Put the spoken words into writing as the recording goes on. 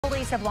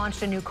Police have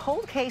launched a new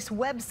cold case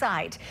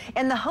website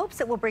in the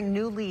hopes it will bring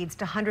new leads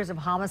to hundreds of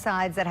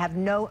homicides that have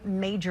no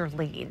major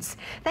leads.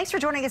 Thanks for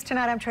joining us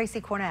tonight. I'm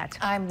Tracy Cornett.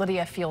 I'm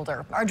Lydia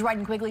Fielder. Our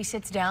Dryden Quigley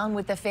sits down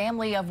with the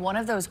family of one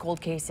of those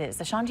cold cases,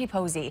 Ashanti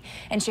Posey,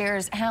 and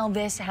shares how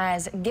this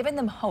has given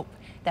them hope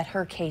that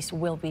her case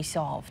will be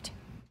solved.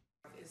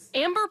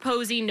 Amber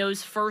Posey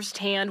knows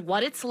firsthand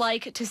what it's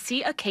like to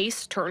see a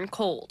case turn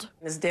cold.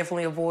 It's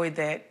definitely a void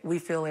that we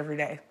feel every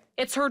day.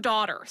 It's her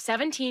daughter,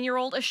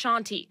 17-year-old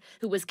Ashanti,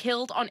 who was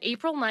killed on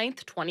April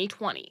 9th,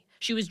 2020.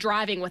 She was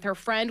driving with her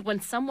friend when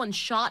someone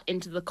shot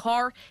into the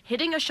car,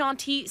 hitting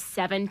Ashanti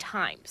 7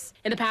 times.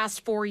 In the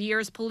past 4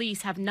 years,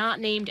 police have not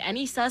named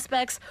any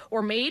suspects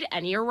or made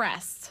any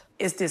arrests.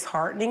 It's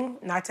disheartening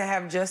not to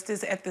have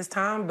justice at this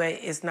time, but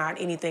it's not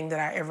anything that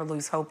I ever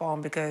lose hope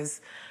on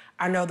because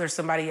I know there's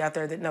somebody out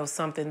there that knows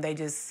something. They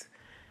just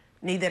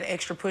need that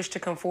extra push to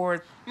come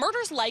forward.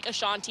 Murders like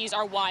Ashanti's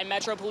are why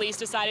Metro Police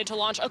decided to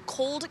launch a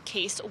cold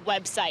case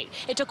website.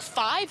 It took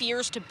 5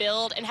 years to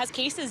build and has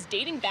cases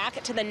dating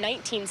back to the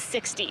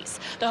 1960s.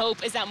 The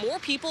hope is that more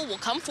people will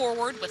come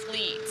forward with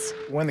leads.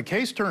 When the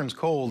case turns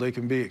cold, it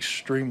can be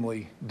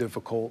extremely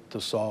difficult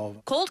to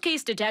solve. Cold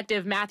case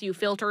detective Matthew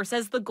Filter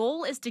says the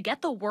goal is to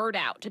get the word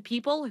out to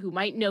people who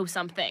might know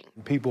something.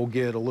 People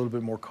get a little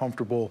bit more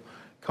comfortable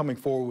coming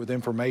forward with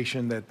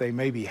information that they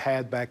maybe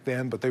had back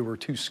then, but they were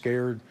too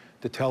scared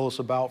to tell us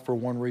about for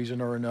one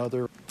reason or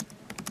another.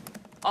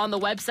 On the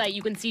website,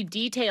 you can see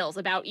details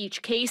about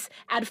each case,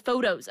 add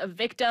photos of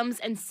victims,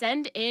 and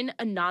send in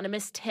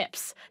anonymous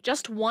tips.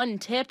 Just one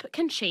tip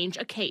can change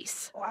a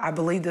case. I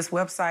believe this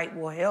website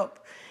will help,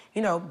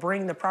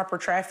 bring the proper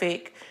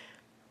traffic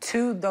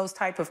to those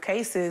type of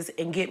cases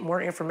and get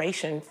more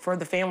information for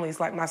the families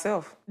like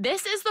myself.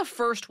 This is the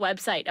first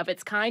website of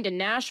its kind in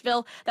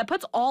Nashville that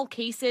puts all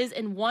cases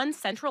in one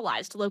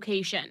centralized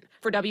location.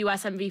 For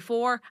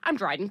WSMV4, I'm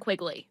Dryden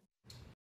Quigley.